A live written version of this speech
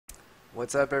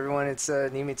What's up, everyone? It's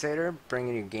Nemutator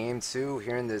bringing you Game 2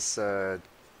 here in this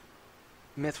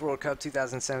Myth World Cup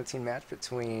 2017 match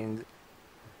between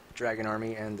Dragon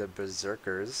Army and the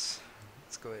Berserkers.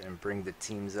 Let's go ahead and bring the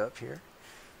teams up here.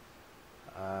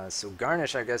 So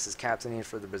Garnish, I guess, is captaining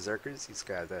for the Berserkers. He's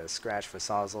got Scratch,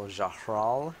 Fasazel,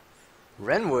 Jahral,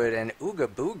 Renwood, and Ooga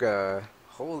Booga.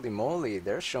 Holy moly,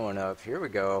 they're showing up. Here we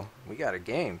go. We got a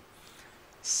game.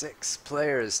 6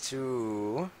 players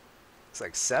to... It's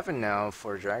like 7 now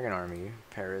for Dragon Army.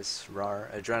 Paris, Rar,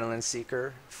 Adrenaline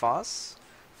Seeker, Foss,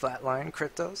 Flatline,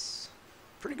 Cryptos.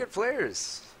 Pretty good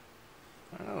players.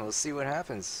 I don't know, we'll see what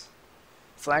happens.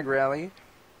 Flag Rally.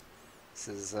 This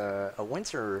is a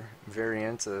winter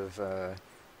variant of, I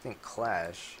think,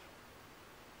 Clash.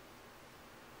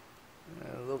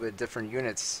 A little bit different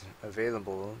units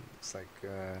available. Looks like,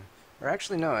 or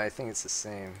actually no, I think it's the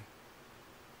same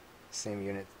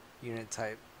unit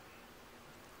type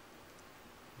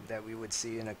that we would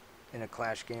see in a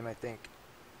Clash game, I think.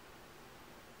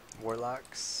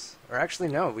 Warlocks, or actually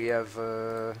no, we have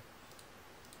I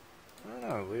don't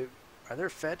know. Are there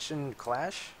fetch in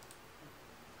Clash?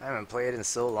 I haven't played in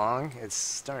so long. It's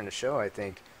starting to show, I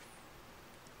think.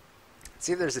 Let's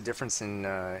see if there's a difference in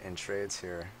trades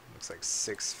here. Looks like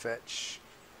 6 fetch,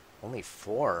 only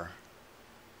 4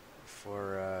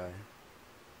 for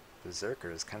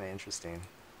Berserkers. Kind of interesting.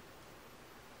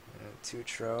 2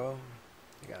 Tro.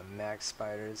 You got max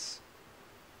spiders,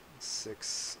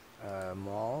 6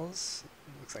 mauls,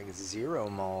 looks like it's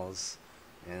 0 mauls,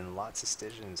 and lots of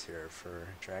Stygians here for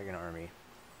Dragon Army.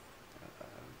 I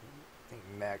think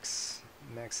max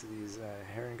of these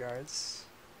Heron Guards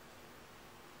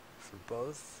for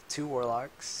both. 2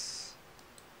 Warlocks,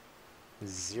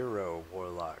 0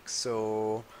 Warlocks.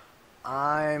 So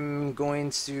I'm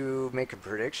going to make a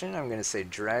prediction. I'm going to say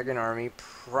Dragon Army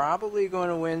probably going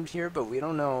to win here, but we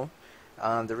don't know.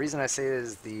 The reason I say it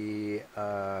is they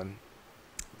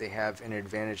have an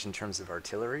advantage in terms of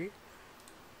artillery,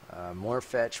 more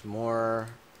fetch, more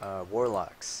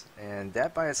warlocks, and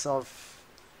that by itself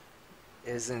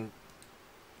isn't.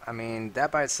 I mean,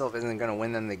 that by itself isn't going to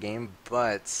win them the game,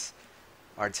 but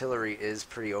artillery is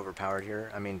pretty overpowered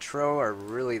here. I mean, Tro are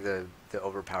really the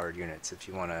overpowered units if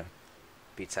you want to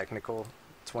be technical.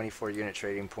 24 unit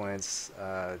trading points.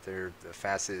 They're the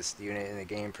fastest unit in the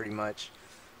game, pretty much.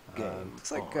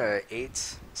 Looks like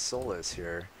 8 Solus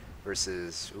here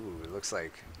versus, ooh, it looks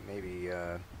like maybe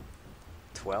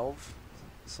 12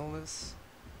 Solus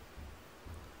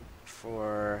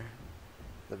for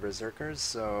the Berserkers.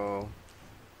 So,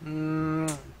 I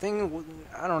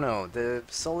don't know. The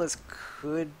Solus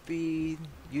could be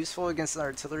useful against the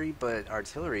artillery, but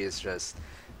artillery is just,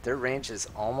 their range is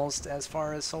almost as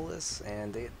far as Solus,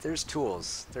 and there's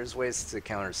tools. There's ways to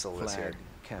counter Solus here.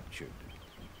 Captured.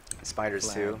 Spiders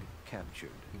Flag too.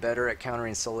 Captured. Better at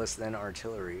countering Solus than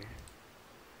artillery.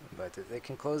 But if they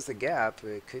can close the gap,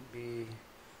 it could be.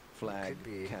 Flag it could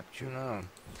be. captured. Who knows?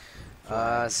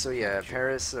 Flag So yeah, captured.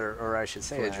 Paris, or I should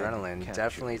say Flag Adrenaline, captured.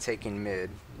 definitely taking mid.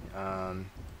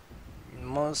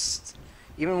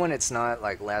 Even when it's not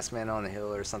like Last Man on the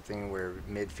Hill or something where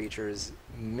mid features,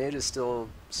 mid is still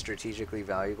strategically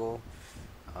valuable.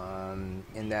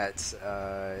 In that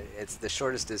it's the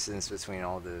shortest distance between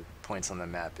all the points on the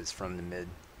map is from the mid.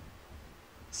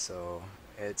 So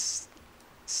it's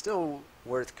still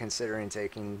worth considering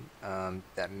taking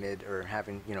that mid, or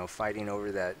having, fighting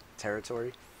over that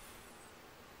territory,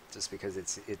 just because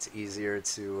it's easier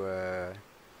to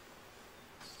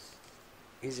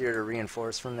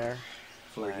reinforce from there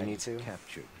where you need to.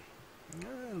 Captured.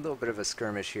 A little bit of a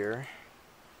skirmish here.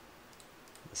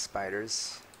 The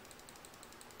spiders.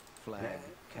 Flag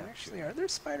captured. Actually, are there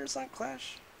spiders on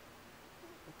Clash?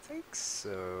 I think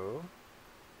so.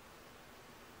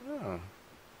 Oh.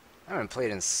 I haven't played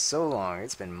in so long.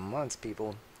 It's been months,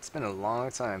 people. It's been a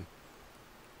long time.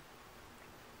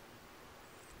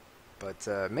 But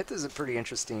Myth is a pretty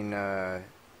interesting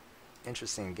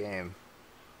game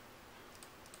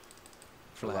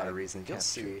for a lot of reasons. You'll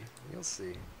see. You'll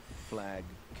see. Flag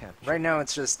captured. Right now,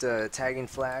 it's just tagging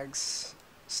flags,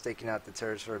 staking out the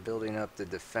territory, building up the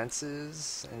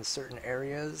defenses in certain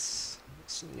areas.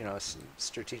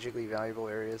 Strategically valuable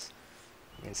areas.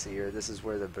 You can see here, this is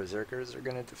where the Berserkers are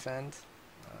going to defend.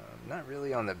 Not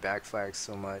really on the back flag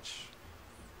so much.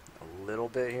 A little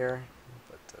bit here,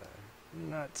 but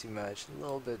not too much. A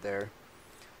little bit there.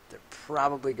 They're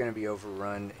probably going to be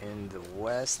overrun in the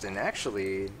west. And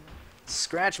actually,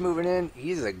 Scratch moving in.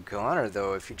 He's a goner,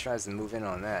 though, if he tries to move in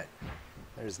on that.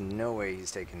 There's no way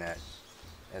he's taking that.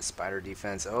 That spider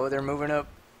defense. Oh, they're moving up.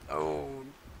 Oh,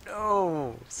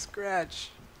 no. Scratch.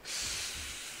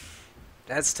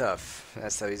 That's tough.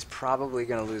 That's tough. He's probably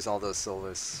going to lose all those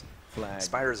Solus. Flag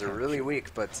Spiders are really captured.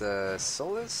 weak, but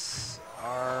Solus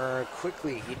are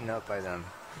quickly eaten up by them.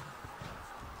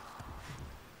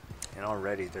 And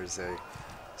already there's a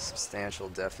substantial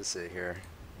deficit here.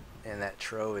 And that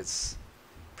Tro is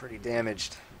pretty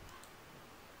damaged.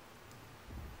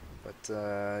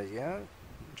 But yeah,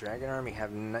 Dragon Army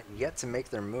have not yet to make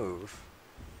their move.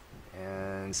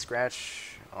 And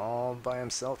Scratch all by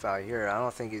himself out here. I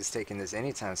don't think he's taking this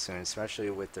anytime soon, especially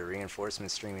with the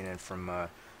reinforcements streaming in from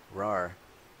RAR.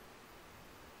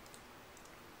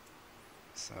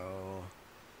 So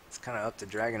it's kind of up to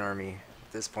Dragon Army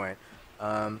at this point.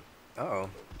 Uh-oh.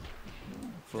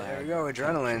 Flag There we go,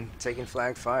 Adrenaline taking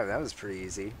flag 5. That was pretty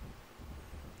easy.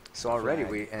 So already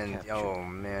Flag captured. oh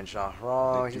man,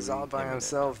 Jahral, he's Victory all by imminent.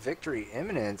 himself. Victory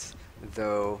imminent,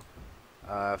 though,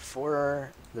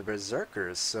 for the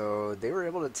Berserkers. So they were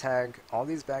able to tag all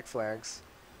these back flags,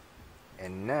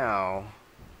 and now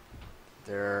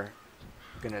they're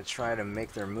gonna try to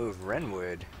make their move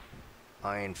Renwood,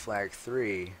 eyeing flag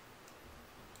 3.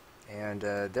 And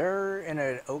they're in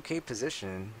an okay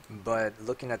position, but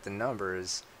looking at the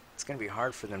numbers, it's going to be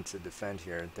hard for them to defend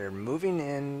here. They're moving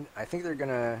in. I think they're going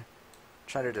to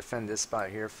try to defend this spot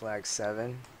here, flag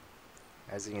 7.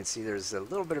 As you can see, there's a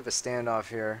little bit of a standoff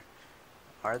here.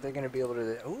 Are they going to be able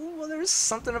to... Oh, well, there's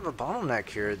something of a bottleneck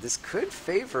here. This could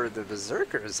favor the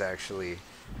Berserkers, actually.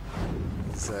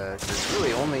 There's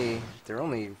really only... They're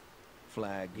only...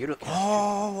 Flag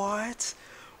Oh, what?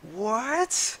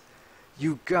 What?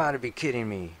 You gotta be kidding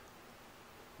me.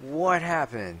 What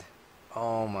happened?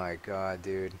 Oh my god,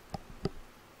 dude.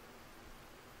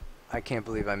 I can't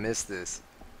believe I missed this.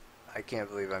 I can't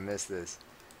believe I missed this.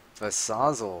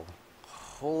 Vasazzle.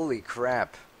 Holy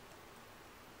crap.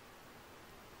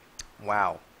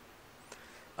 Wow.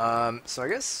 So I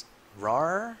guess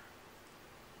RAR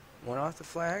went off the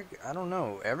flag? I don't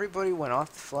know. Everybody went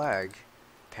off the flag.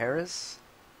 Paris?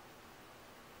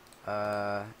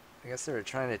 I guess they were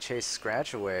trying to chase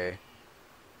Scratch away.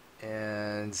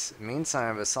 And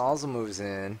meantime, Vasalza moves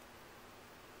in,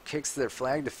 kicks their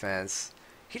flag defense.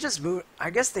 He just moved. I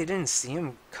guess they didn't see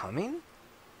him coming.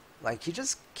 Like, he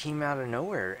just came out of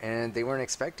nowhere, and they weren't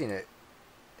expecting it.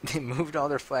 They moved all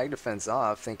their flag defense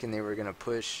off, thinking they were going to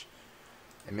push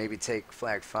and maybe take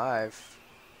flag 5.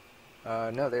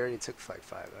 No, they already took flag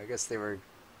 5. I guess they were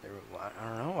I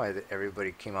don't know why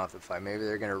everybody came off the flag. Maybe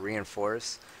they're going to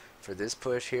reinforce for this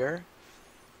push here.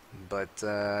 But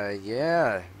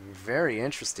yeah, very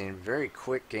interesting, very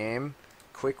quick game,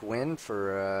 quick win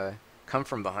for come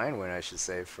from behind win, I should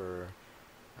say, for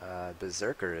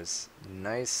Berserkers.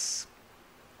 Nice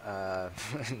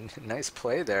nice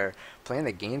play there, playing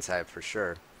the game type for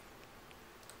sure.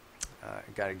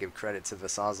 Got to give credit to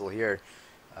Vasazzle here.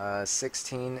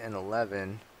 16 and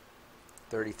 11,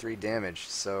 33 damage,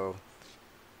 so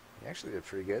he actually did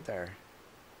pretty good there.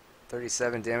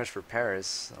 37 damage for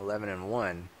Paris, 11 and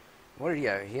 1. What did he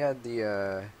have? He had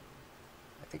the,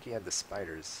 I think he had the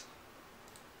spiders.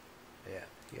 Yeah,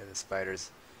 he had the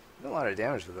spiders. Did a lot of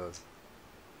damage with those.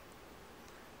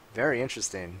 Very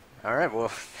interesting. Alright,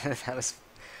 well, that was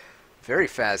very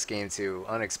fast game 2.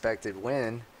 Unexpected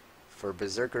win for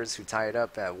Berserkers, who tie it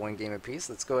up at 1 game apiece.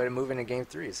 Let's go ahead and move into game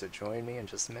 3, so join me in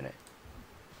just a minute.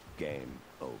 Game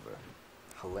over.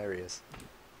 Hilarious.